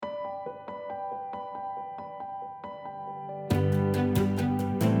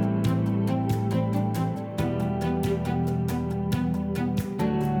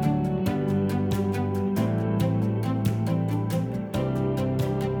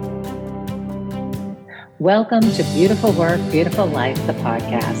Welcome to Beautiful Work, Beautiful Life, the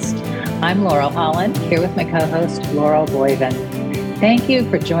podcast. I'm Laurel Holland, here with my co-host, Laurel Boyven. Thank you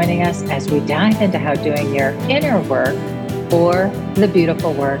for joining us as we dive into how doing your inner work, or the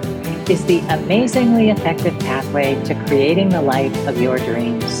beautiful work, is the amazingly effective pathway to creating the life of your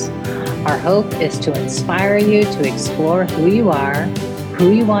dreams. Our hope is to inspire you to explore who you are,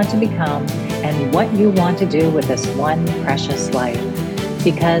 who you want to become, and what you want to do with this one precious life.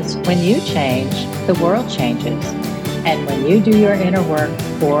 Because when you change, the world changes. And when you do your inner work,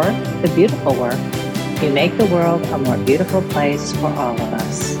 or the beautiful work, you make the world a more beautiful place for all of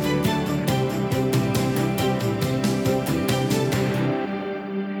us.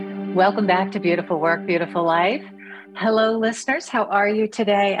 Welcome back to Beautiful Work, Beautiful Life. Hello, listeners. How are you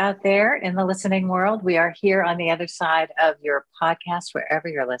today out there in the listening world? We are here on the other side of your podcast, wherever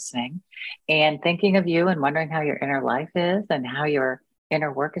you're listening, and thinking of you and wondering how your inner life is and how your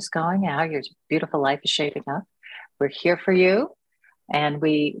inner work is going, how your beautiful life is shaping up. We're here for you, and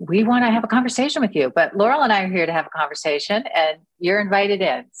we want to have a conversation with you. But Laurel and I are here to have a conversation, and you're invited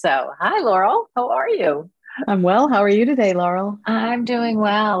in. So, hi, Laurel. How are you? I'm well. How are you today, Laurel? I'm doing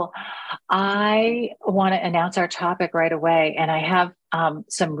well. I want to announce our topic right away, and I have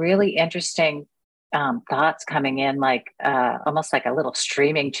some really interesting thoughts coming in, like almost like a little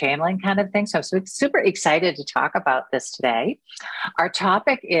streaming channeling kind of thing. So I'm super excited to talk about this today. Our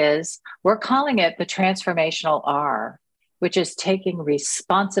topic is, we're calling it the transformational R, which is taking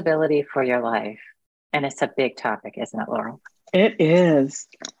responsibility for your life. And it's a big topic, isn't it, Laurel? It is.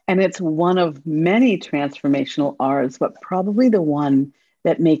 And it's one of many transformational R's, but probably the one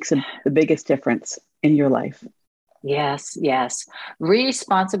that makes the biggest difference in your life. Yes.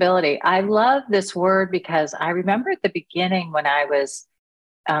 Responsibility. I love this word because I remember at the beginning when I was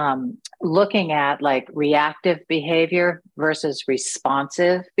looking at like reactive behavior versus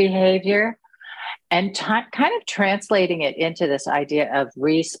responsive behavior, and kind of translating it into this idea of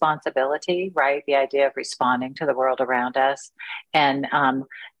responsibility, right? The idea of responding to the world around us, and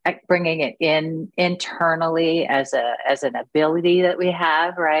bringing it in internally as an ability that we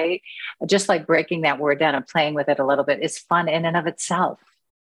have, right? Just like breaking that word down and playing with it a little bit is fun in and of itself.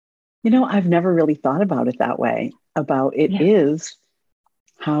 You know, I've never really thought about it that way. Is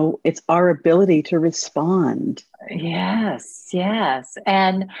how it's our ability to respond. Yes.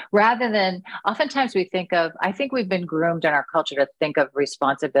 And rather than, oftentimes I think we've been groomed in our culture to think of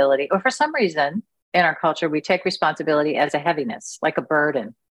responsibility, or for some reason in our culture, we take responsibility as a heaviness, like a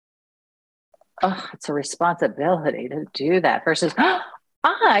burden. Oh, it's a responsibility to do that versus,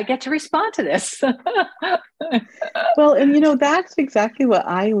 I get to respond to this. Well, and that's exactly what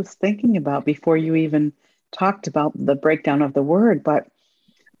I was thinking about before you even talked about the breakdown of the word. But,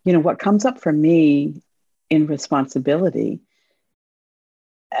 what comes up for me in responsibility,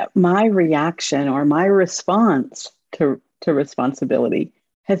 my reaction or my response to responsibility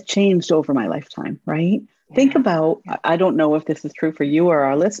has changed over my lifetime, right? Yeah. Think about, I don't know if this is true for you or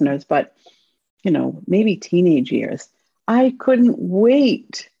our listeners, but maybe teenage years, I couldn't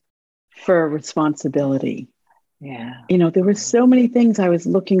wait for responsibility. Yeah. There were so many things I was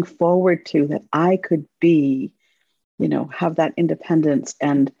looking forward to that I could be, have that independence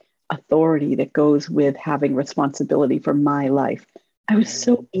and authority that goes with having responsibility for my life. I was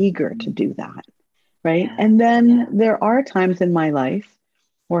so eager to do that. Right. Yeah. And then there are times in my life,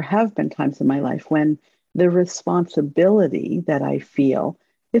 or have been times in my life, when the responsibility that I feel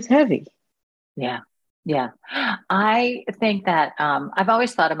is heavy. Yeah. I think that I've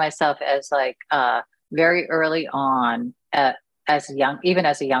always thought of myself as like very early on as a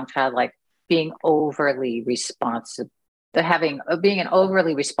young child, like being overly responsive, being an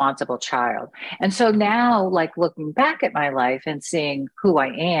overly responsible child. And so now, like looking back at my life and seeing who I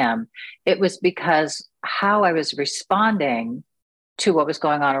am, it was because how I was responding to what was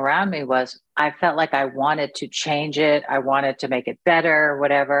going on around me was, I felt like I wanted to change it. I wanted to make it better,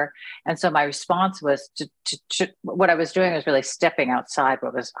 whatever. And so my response was to what I was doing was really stepping outside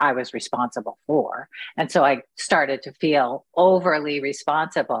what I was responsible for. And so I started to feel overly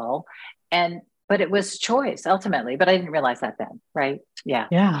responsible, but it was choice ultimately, but I didn't realize that then. Right.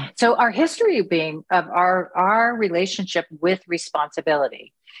 Yeah. So our history being of our relationship with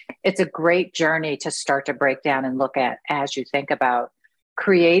responsibility, it's a great journey to start to break down and look at as you think about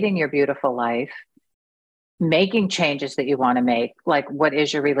creating your beautiful life, making changes that you want to make. Like, what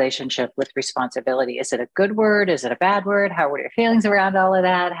is your relationship with responsibility? Is it a good word? Is it a bad word? How are your feelings around all of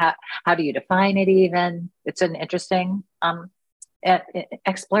that? How do you define it even? It's an interesting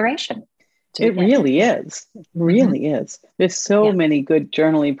exploration. It really is. It really is. There's so many good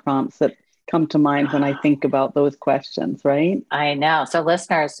journaling prompts that come to mind when I think about those questions, right? I know. So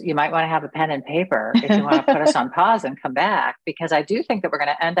listeners, you might want to have a pen and paper if you want to put us on pause and come back, because I do think that we're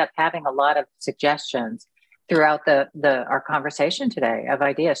going to end up having a lot of suggestions throughout the our conversation today of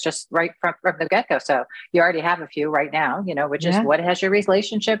ideas, just right from the get-go. So you already have a few right now, which is, what has your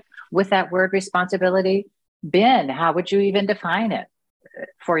relationship with that word responsibility been? How would you even define it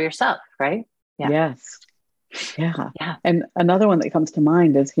for yourself, right? Yeah. Yes. Yeah. Yeah. And another one that comes to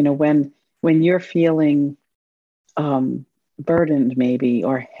mind is, when you're feeling burdened maybe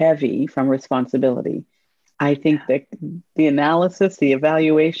or heavy from responsibility, I think that the analysis, the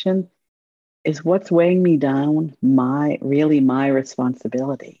evaluation is what's weighing me down, my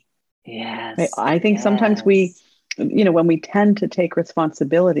responsibility. Yes. Right? I think sometimes we, when we tend to take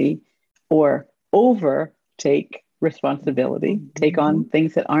responsibility or overtake responsibility, take on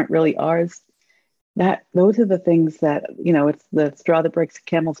things that aren't really ours, those are the things that, it's the straw that breaks the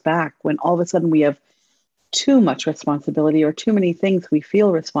camel's back, when all of a sudden we have too much responsibility or too many things we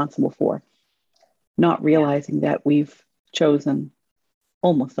feel responsible for, not realizing that we've chosen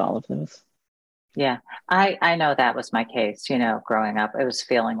almost all of those. Yeah, I know that was my case, growing up. It was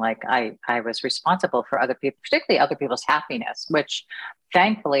feeling like I was responsible for other people, particularly other people's happiness, which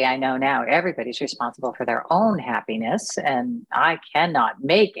thankfully I know now everybody's responsible for their own happiness, and I cannot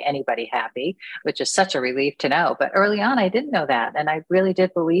make anybody happy, which is such a relief to know. But early on, I didn't know that. And I really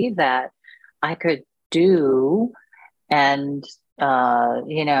did believe that I could do and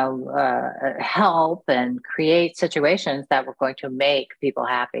help and create situations that were going to make people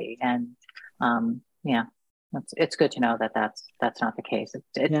happy. And it's good to know that that's not the case.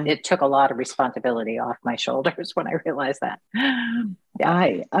 It took a lot of responsibility off my shoulders when I realized that.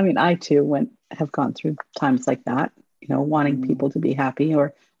 Yeah. I too have gone through times like that, wanting people to be happy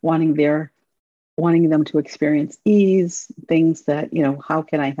or wanting them to experience ease, things that, how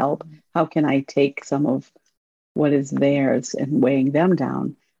can I help? How can I take some of what is theirs and weighing them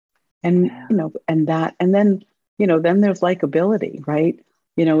down? And, and then there's likability, right?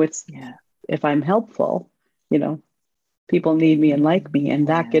 If I'm helpful, people need me and like me. And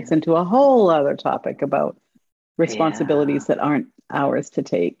that gets into a whole other topic about responsibilities that aren't ours to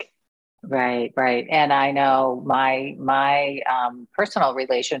take. Right. And I know my personal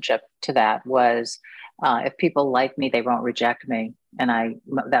relationship to that was, if people like me, they won't reject me. And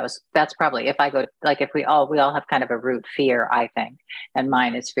that's probably, if I go, like, if we all have kind of a root fear, I think, and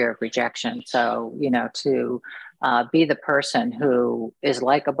mine is fear of rejection. So, to be the person who is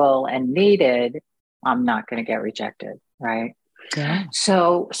likable and needed, I'm not going to get rejected. Right. Yeah.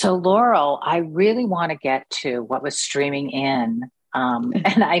 So Laurel, I really want to get to what was streaming in.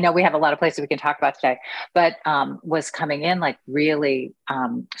 And I know we have a lot of places we can talk about today, but was coming in like really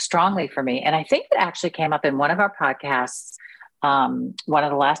strongly for me. And I think it actually came up in one of our podcasts, one of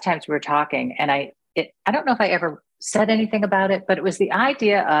the last times we were talking. And I don't know if I ever said anything about it, but it was the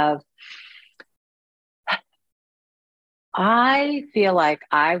idea of, I feel like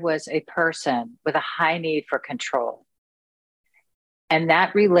I was a person with a high need for control. And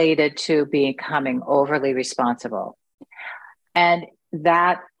that related to becoming overly responsible. And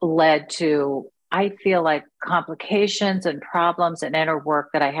that led to, I feel like, complications and problems and inner work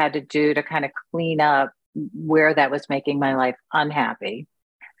that I had to do to kind of clean up where that was making my life unhappy.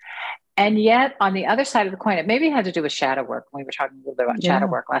 And yet on the other side of the coin, it maybe had to do with shadow work. We were talking a little bit about shadow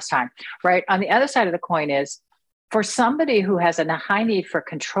work last time, right? On the other side of the coin is, for somebody who has a high need for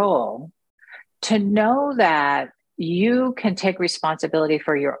control, to know that you can take responsibility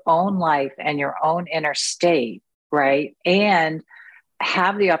for your own life and your own inner state, right? And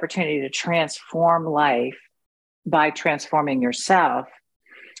have the opportunity to transform life by transforming yourself,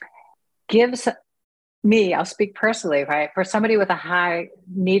 gives me, I'll speak personally, right? For somebody with a high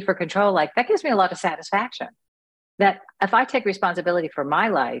need for control, like, that gives me a lot of satisfaction. That if I take responsibility for my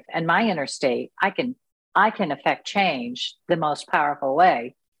life and my inner state, I can affect change the most powerful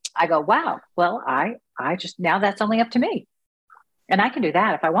way. I go, wow, well, I just, now that's only up to me. And I can do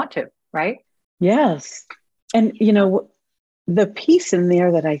that if I want to, right? Yes. And, the piece in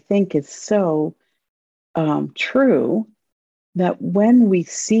there that I think is so true, that when we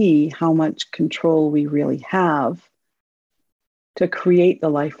see how much control we really have to create the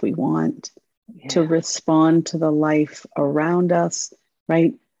life we want, to respond to the life around us,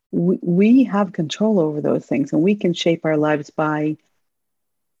 right? We have control over those things, and we can shape our lives by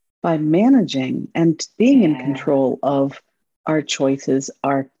managing and being in control of our choices,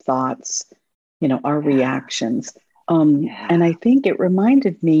 our thoughts, our reactions. And I think it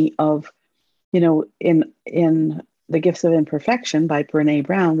reminded me of, in The Gifts of Imperfection by Brené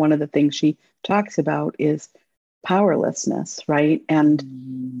Brown, one of the things she talks about is powerlessness, right? And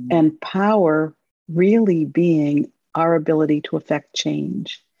Mm. and power really being our ability to affect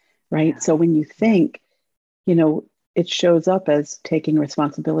change, right? Yeah. So when you Yeah. think, you know, it shows up as taking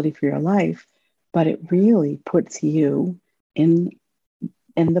responsibility for your life, but it really puts you in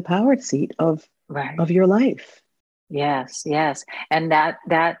the power seat Right. of your life. Yes, yes. And that,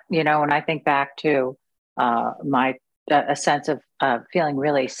 when I think back to my a sense of feeling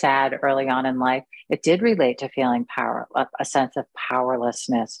really sad early on in life, it did relate to feeling a sense of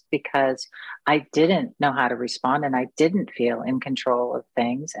powerlessness because I didn't know how to respond and I didn't feel in control of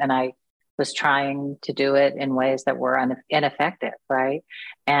things. And I was trying to do it in ways that were ineffective, right?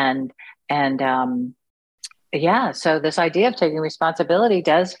 And and yeah, so this idea of taking responsibility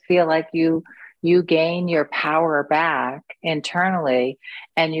does feel like you gain your power back internally,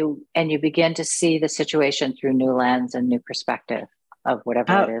 and you begin to see the situation through new lens and new perspective of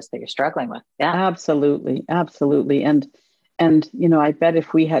whatever it A- is that you're struggling with. Yeah. Absolutely, absolutely. And I bet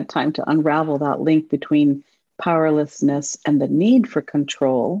if we had time to unravel that link between powerlessness and the need for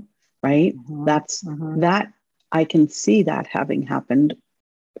control, right? Hmm. That's Hmm. that I can see that having happened,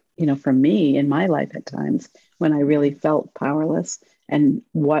 for me in my life at times when I really felt powerless and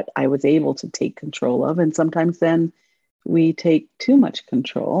what I was able to take control of. And sometimes then we take too much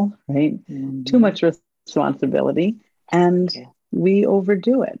control, right? Too Hmm. much responsibility, and Yeah. we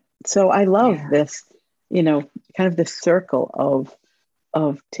overdo it. So I love Yeah. this, you know, kind of this circle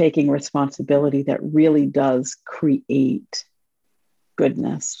of taking responsibility that really does create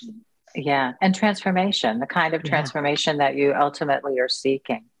goodness. Yeah. And transformation, the kind of Yeah. transformation that you ultimately are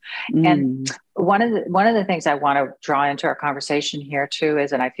seeking. And Mm. one of the things I want to draw into our conversation here too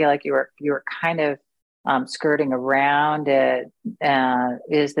is, and I feel like you were kind of skirting around it,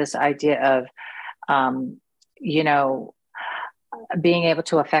 is this idea of um, you know being able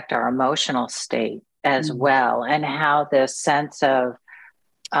to affect our emotional state as Mm. well, and how this sense of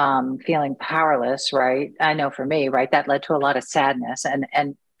feeling powerless, right? I know for me, right, that led to a lot of sadness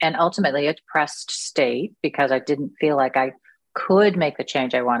and ultimately a depressed state because I didn't feel like I could make the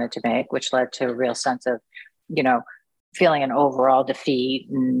change I wanted to make, which led to a real sense of, you know, feeling an overall defeat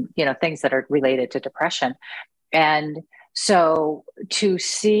and, things that are related to depression. And so to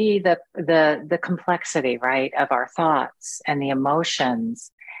see the complexity, right, of our thoughts and the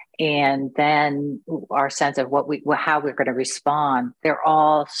emotions, and then our sense of how we're going to respond, they're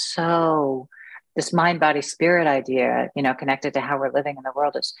all so, this mind body spirit idea, connected to how we're living in the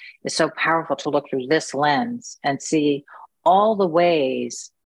world, is so powerful to look through this lens and see all the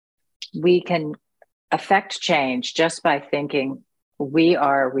ways we can affect change just by thinking we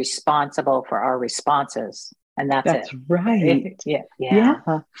are responsible for our responses, and that's it. That's right. Yeah, yeah.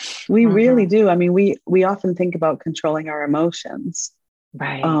 Yeah, we really Hmm. do. I mean, we often think about controlling our emotions,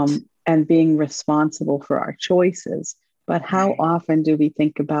 Right, and being responsible for our choices. But how right, often do we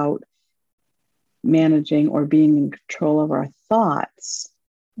think about managing or being in control of our thoughts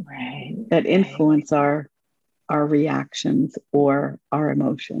right, that right. influence our reactions or our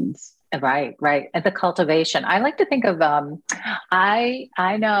emotions? Right, right. And the cultivation. I like to think of I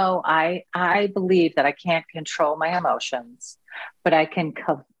know I believe that I can't control my emotions, but I can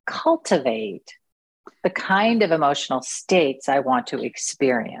cultivate the kind of emotional states I want to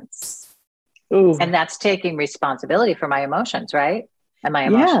experience. Oh, And that's taking responsibility for my emotions, right? And my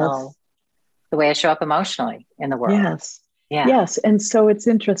yes, emotional, the way I show up emotionally in the world. yes, Yeah. yes. And so it's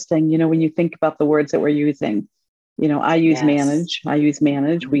interesting, when you think about the words that we're using, I use Yes. manage, I use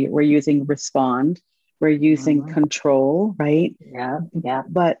manage, we're using respond, we're using Mm-hmm. control, right? Yeah. Yeah.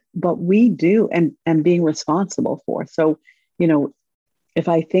 But we do, and being responsible for. So, you know, if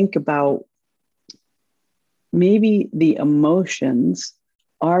I think about maybe the emotions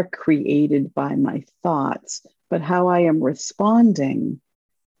are created by my thoughts, but how I am responding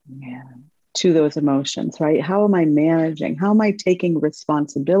Yeah. to those emotions, right? How am I managing? How am I taking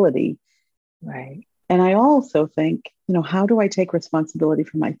responsibility? Right. And I also think, how do I take responsibility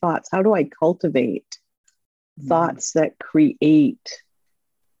for my thoughts? How do I cultivate Mm-hmm. thoughts that create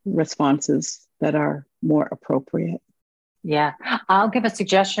responses that are more appropriate? Yeah. I'll give a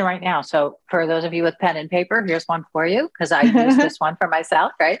suggestion right now. So, for those of you with pen and paper, here's one for you because I use this one for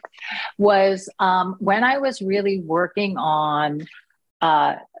myself, right? Was when I was really working on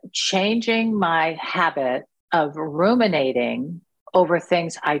uh, changing my habit of ruminating over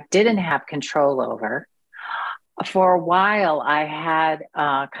things I didn't have control over. For a while, I had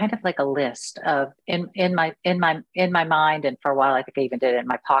kind of like a list of in my mind, and for a while, I think I even did it in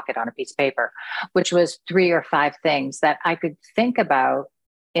my pocket on a piece of paper, which was 3 or 5 things that I could think about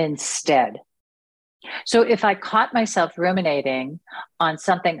instead. So if I caught myself ruminating on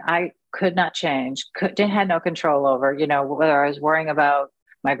something could not change, had no control over, whether I was worrying about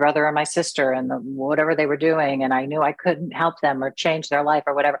my brother or my sister and whatever they were doing, and I knew I couldn't help them or change their life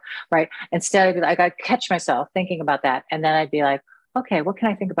or whatever, right? Instead, I'd be like, I'd catch myself thinking about that, and then I'd be like, okay, what can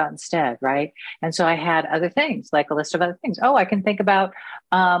I think about instead, right? And so I had other things, like a list of other things. Oh, I can think about,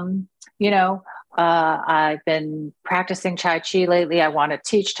 I've been practicing Tai Chi lately. I want to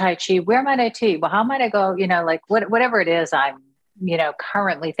teach Tai Chi. Where might I teach? Well, how might I go? Like whatever it is I'm,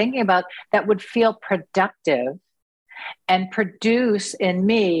 currently thinking about that would feel productive and produce in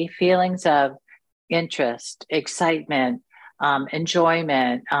me feelings of interest, excitement,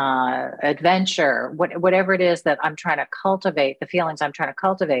 enjoyment, adventure, whatever it is that I'm trying to cultivate, the feelings I'm trying to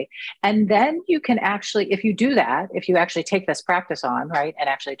cultivate. And then you can actually, if you do that, if you actually take this practice on, right, and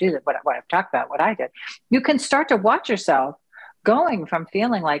actually do that, what I've talked about, what I did, you can start to watch yourself going from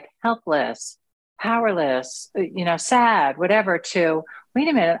feeling like helpless, powerless, sad, whatever, to, wait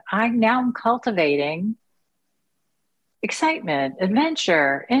a minute, I'm cultivating excitement,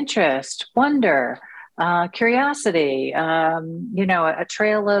 adventure, interest, wonder, curiosity, a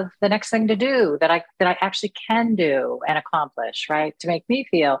trail of the next thing to do that I actually can do and accomplish, right? To make me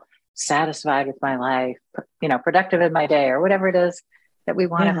feel satisfied with my life, productive in my day, or whatever it is that we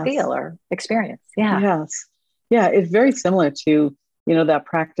want to feel or experience. Yeah. Yes. Yeah. It's very similar to, that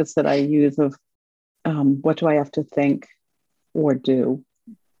practice that I use of what do I have to think or do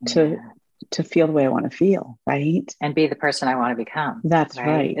to feel the way I want to feel, right? And be the person I want to become. That's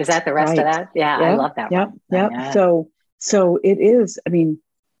right. Is that the rest of that? Yeah, I love that one. Yep. Yeah. So it is,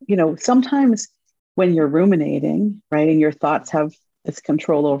 sometimes when you're ruminating, right, and your thoughts have this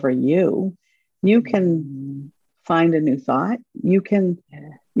control over you, you can find a new thought. You can,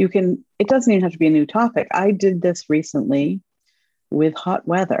 it doesn't even have to be a new topic. I did this recently with hot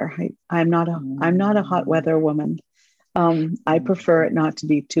weather. I'm not a hot weather woman. I prefer it not to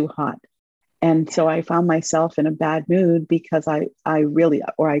be too hot. And so I found myself in a bad mood because I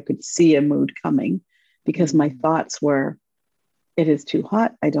could see a mood coming because my thoughts were, it is too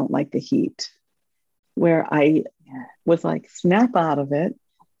hot. I don't like the heat. Where I was like, snap out of it.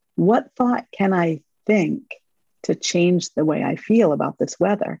 What thought can I think to change the way I feel about this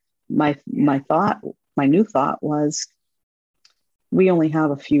weather? My new thought was, we only have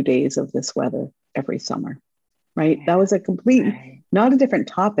a few days of this weather every summer, right? That was a complete, not a different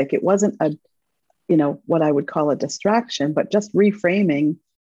topic. It wasn't what I would call a distraction, but just reframing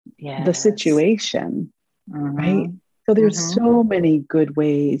the situation, right? So there's so many good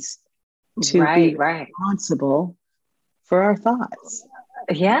ways to be responsible for our thoughts.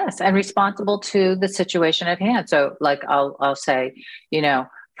 Yes, and responsible to the situation at hand. So like I'll say,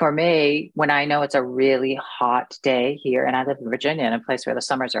 for me, when I know it's a really hot day here, and I live in Virginia, in a place where the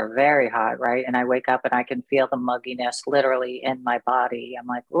summers are very hot, right? And I wake up and I can feel the mugginess literally in my body. I'm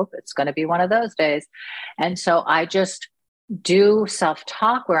like, whoop, it's going to be one of those days. And so I just do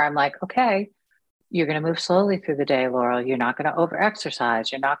self-talk where I'm like, okay, you're going to move slowly through the day, Laurel. You're not going to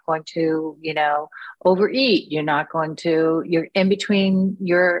over-exercise. You're not going to, overeat. You're in between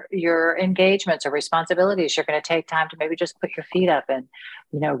your engagements or responsibilities. You're going to take time to maybe just put your feet up and,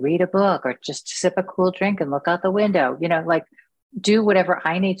 read a book or just sip a cool drink and look out the window, like do whatever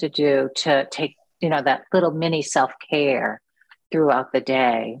I need to do to take, that little mini self-care throughout the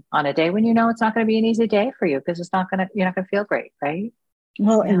day on a day when it's not going to be an easy day for you because you're not going to feel great, right?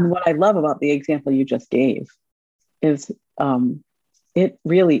 Well, and what I love about the example you just gave is it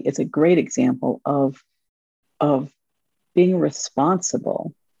really is a great example of being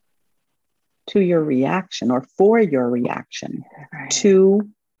responsible to your reaction or for your reaction to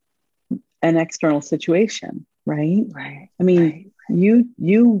an external situation, right? Right. I mean,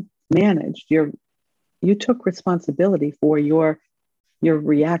 you managed you took responsibility for your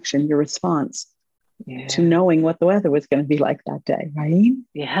reaction, your response to knowing what the weather was going to be like that day, right?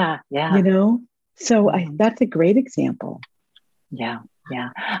 Yeah. So that's a great example. Yeah.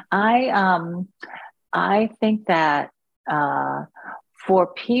 I think that for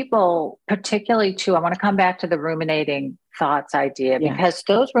people, particularly too, I want to come back to the ruminating thoughts idea because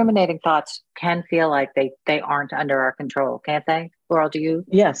those ruminating thoughts can feel like they aren't under our control, can't they? Laurel, do you?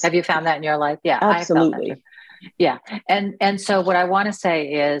 Yes. Have you found that in your life? Yeah, absolutely. I felt that too. Yeah. And so what I want to say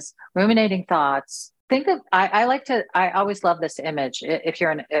is ruminating thoughts. I always love this image. If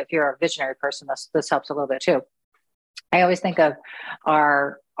you're a visionary person, this helps a little bit too. I always think of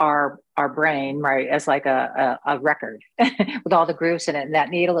our brain, right, as like a record with all the grooves in it. And that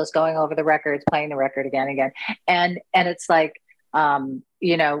needle is going over the records, playing the record again and again. And it's like,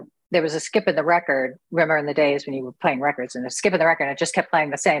 there was a skip in the record. Remember in the days when you were playing records and a skip in the record, and it just kept playing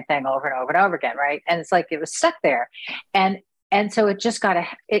the same thing over and over and over again, right? And it's like it was stuck there. And And so it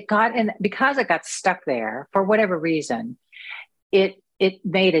got in, because it got stuck there for whatever reason, it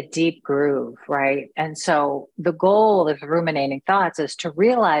made a deep groove, right? And so the goal of ruminating thoughts is to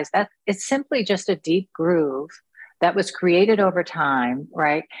realize that it's simply just a deep groove that was created over time,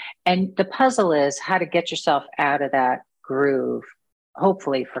 right? And the puzzle is how to get yourself out of that groove,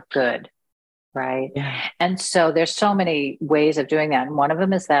 hopefully for good, right? Yeah. And so there's so many ways of doing that. And one of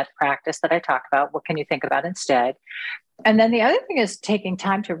them is that practice that I talked about. What can you think about instead? And then the other thing is taking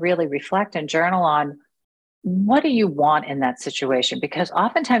time to really reflect and journal on what do you want in that situation? Because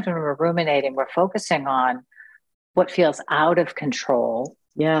oftentimes when we're ruminating, we're focusing on what feels out of control.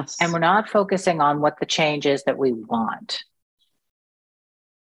 Yes. And we're not focusing on what the change is that we want.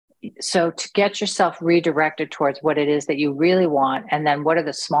 So to get yourself redirected towards what it is that you really want, and then what are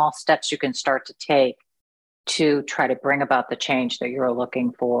the small steps you can start to take to try to bring about the change that you're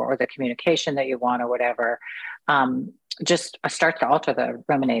looking for, or the communication that you want, or whatever. Just start to alter the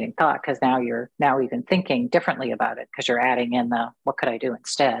ruminating thought, because now you're even thinking differently about it, because you're adding in the what could I do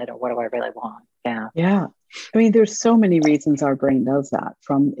instead, or what do I really want? Yeah. Yeah. I mean, there's so many reasons our brain does that.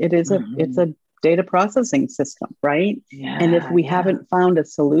 It's a data processing system, right? Yeah, and if we haven't found a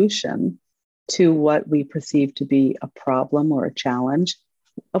solution to what we perceive to be a problem or a challenge,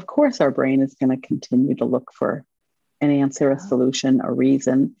 of course our brain is going to continue to look for an answer, a solution, a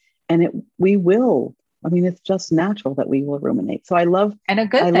reason, and we will. I mean, it's just natural that we will ruminate. So I love, and a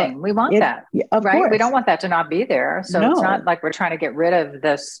good thing. We want that, of right? course. We don't want that to not be there. So No. It's not like we're trying to get rid of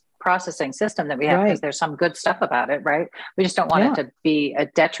this processing system that we have, because there's some good stuff about it, right? We just don't want it to be a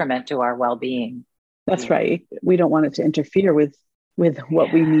detriment to our well-being. That's right. We don't want it to interfere with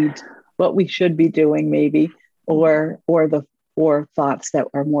what we need, what we should be doing, maybe, or thoughts that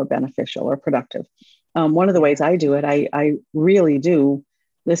are more beneficial or productive. One of the ways I do it, I really do.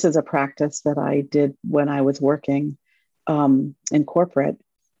 This is a practice that I did when I was working in corporate,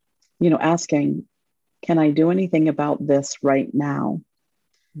 asking, can I do anything about this right now?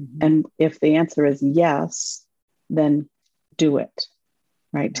 Mm-hmm. And if the answer is yes, then do it,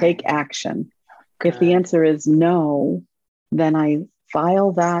 right? Take action. Good. If the answer is no, then I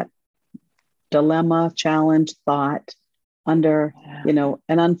file that dilemma, challenge, thought under, an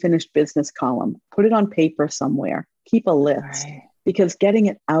unfinished business column. Put it on paper somewhere. Keep a list. Right. Because getting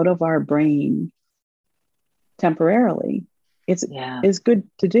it out of our brain temporarily is good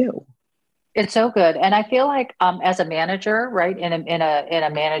to do. It's so good. And I feel like as a manager, right, in a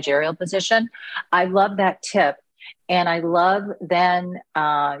managerial position, I love that tip. And I love then,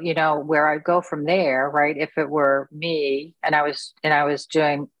 where I go from there, right? If it were me and I was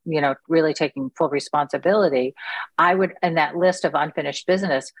doing, really taking full responsibility, I would, in that list of unfinished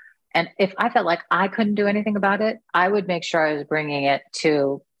business, and if I felt like I couldn't do anything about it, I would make sure I was bringing it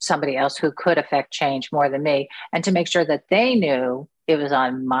to somebody else who could affect change more than me, and to make sure that they knew it was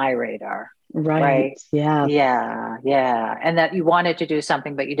on my radar. Right. Yeah. Yeah. And that you wanted to do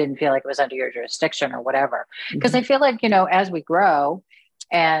something, but you didn't feel like it was under your jurisdiction or whatever. Because I feel like, as we grow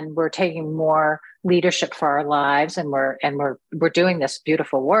and we're taking more leadership for our lives, and we're doing this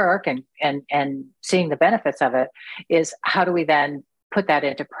beautiful work and seeing the benefits of it, is how do we then put that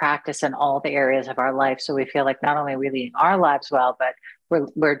into practice in all the areas of our life, so we feel like not only are we leading our lives well, but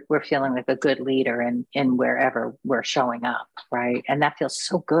we're feeling like a good leader in wherever we're showing up, right? And that feels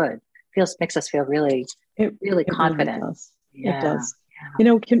so good. Makes us feel really confident. Really does. Yeah. It does.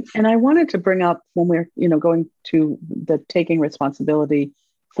 And I wanted to bring up, when we're, going to the taking responsibility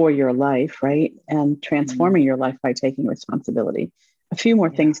for your life, right? And transforming your life by taking responsibility. A few more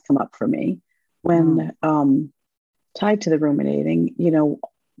things come up for me when tied to the ruminating,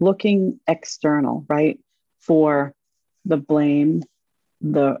 looking external, right? For the blame,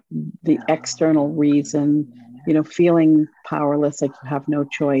 the external reason, feeling powerless, like you have no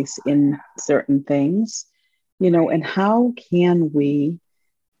choice in certain things, and how can we,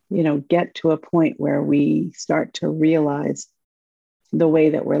 get to a point where we start to realize the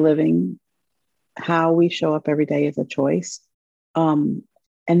way that we're living, how we show up every day is a choice. And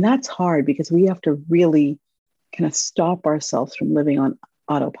that's hard, because we have to really kind of stop ourselves from living on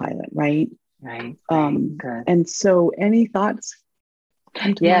autopilot, right? Right. Good. And so any thoughts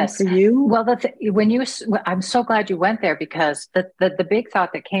come to mind for you? Well, I'm so glad you went there, because the big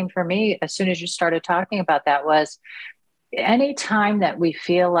thought that came for me as soon as you started talking about that was, any time that we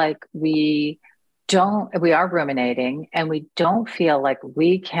feel like we are ruminating and we don't feel like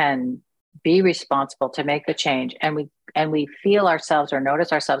we can be responsible to make the change, and we feel ourselves or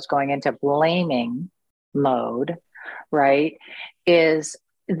notice ourselves going into blaming mode, right, is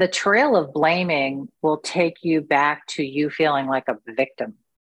the trail of blaming will take you back to you feeling like a victim.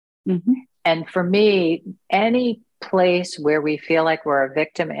 Mm-hmm. And for me, any place where we feel like we're a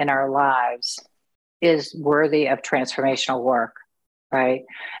victim in our lives is worthy of transformational work, right?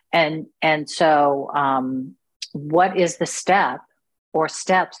 And so what is the step or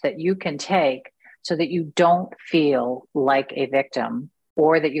steps that you can take so that you don't feel like a victim,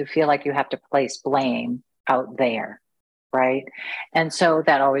 or that you feel like you have to place blame out there, right? And so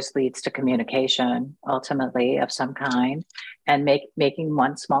that always leads to communication, ultimately, of some kind, and making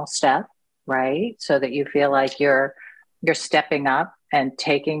one small step, right? So that you feel like you're stepping up and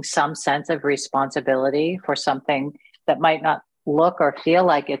taking some sense of responsibility for something that might not look or feel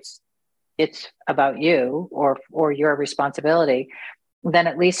like it's about you or your responsibility. Then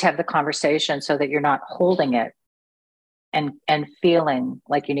at least have the conversation so that you're not holding it and feeling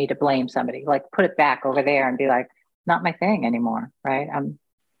like you need to blame somebody. Like, put it back over there and be like, not my thing anymore, right?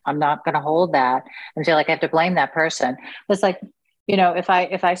 I'm not going to hold that and feel like I have to blame that person. It's like, if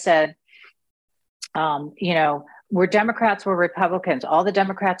I said, we're Democrats, we're Republicans. All the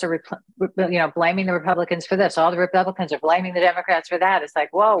Democrats are, blaming the Republicans for this. All the Republicans are blaming the Democrats for that. It's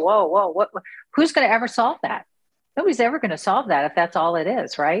like, whoa. What? Who's going to ever solve that? Nobody's ever going to solve that if that's all it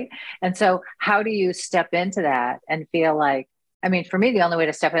is, right? And so how do you step into that and feel like, for me, the only way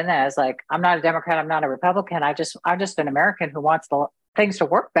to step in that is like, I'm not a Democrat, I'm not a Republican. I'm just an American who wants things to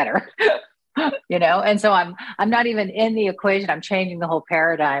work better, And so I'm not even in the equation. I'm changing the whole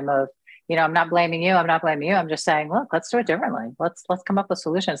paradigm of, I'm not blaming you. I'm not blaming you. I'm just saying, look, let's do it differently. Let's come up with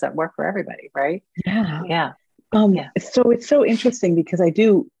solutions that work for everybody, right? Yeah. So it's so interesting because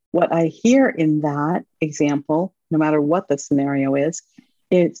what I hear in that example, no matter what the scenario is,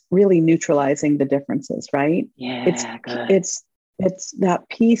 it's really neutralizing the differences, right? Yeah, it's that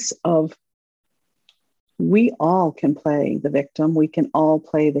piece of, we all can play the victim. We can all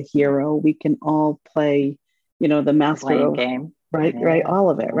play the hero. We can all play, the master of game. Right, yeah. Right, all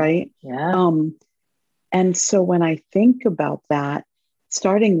of it, right? Yeah. And so when I think about that,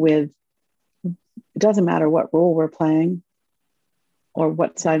 starting with, it doesn't matter what role we're playing or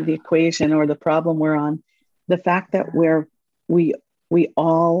what side of the equation or the problem we're on, the fact that we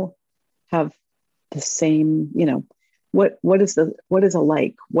all have the same, what is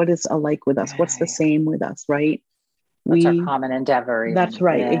alike? What is alike with us? What's the same with us, right? What's our common endeavor? Even? That's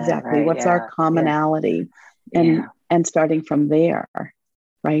right, exactly. Right, what's our commonality? Yeah. And starting from there,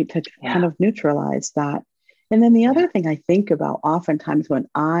 right, to kind of neutralize that. And then the other thing I think about oftentimes when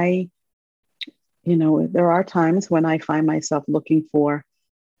there are times when I find myself looking for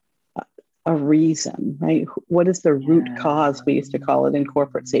a reason, right? What is the root cause? We used to call it in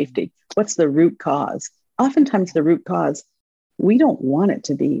corporate safety. What's the root cause? Oftentimes the root cause, we don't want it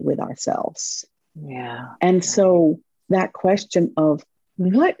to be with ourselves. Yeah. And so that question of,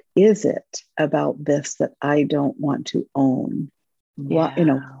 what is it about this that I don't want to own?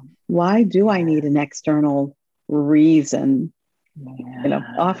 Why do I need an external reason?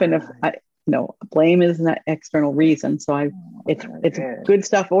 Often if blame is an external reason. So it's good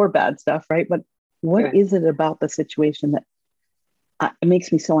stuff or bad stuff, right? But what is it about the situation that it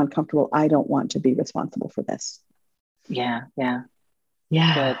makes me so uncomfortable? I don't want to be responsible for this. Yeah.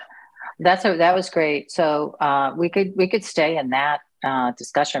 Good. That was great. So we could stay in that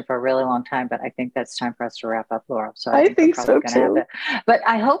discussion for a really long time, but I think that's time for us to wrap up, Laurel. So I think so too. But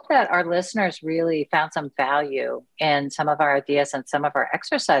I hope that our listeners really found some value in some of our ideas and some of our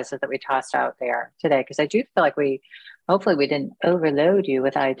exercises that we tossed out there today, because I do feel like hopefully we didn't overload you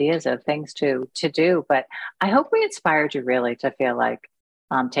with ideas of things to do, but I hope we inspired you really to feel like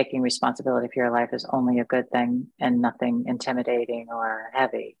taking responsibility for your life is only a good thing and nothing intimidating or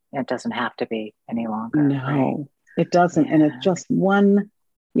heavy. It doesn't have to be any longer. No. Right? It doesn't. Yeah. And it's just one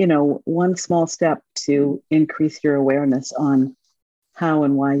small step to increase your awareness on how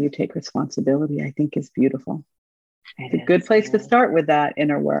and why you take responsibility, I think is beautiful. It's a good place to start with that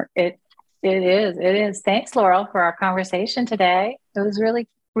inner work. It is. Thanks, Laurel, for our conversation today. It was really,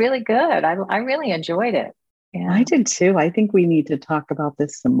 really good. I really enjoyed it. Yeah. I did too. I think we need to talk about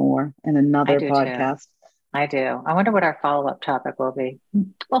this some more in another podcast. Too. I do. I wonder what our follow-up topic will be.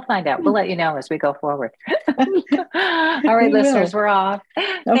 We'll find out. We'll let you know as we go forward. All right, listeners, we're off.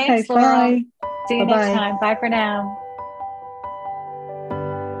 Okay, thanks, Laurel. Bye. See you next time. Bye for now.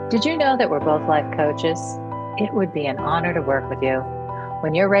 Did you know that we're both life coaches? It would be an honor to work with you.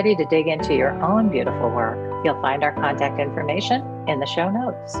 When you're ready to dig into your own beautiful work, you'll find our contact information in the show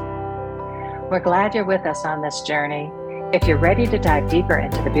notes. We're glad you're with us on this journey. If you're ready to dive deeper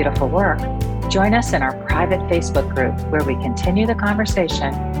into the beautiful work, join us in our private Facebook group where we continue the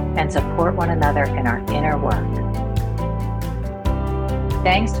conversation and support one another in our inner work.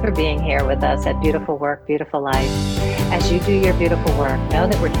 Thanks for being here with us at Beautiful Work, Beautiful Life. As you do your beautiful work, know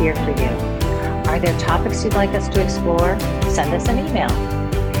that we're here for you. Are there topics you'd like us to explore? Send us an email.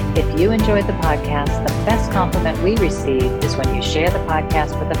 If you enjoyed the podcast, the best compliment we receive is when you share the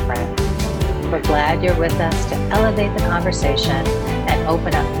podcast with a friend. We're glad you're with us to elevate the conversation and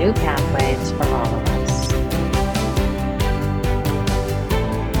open up new pathways for all of us.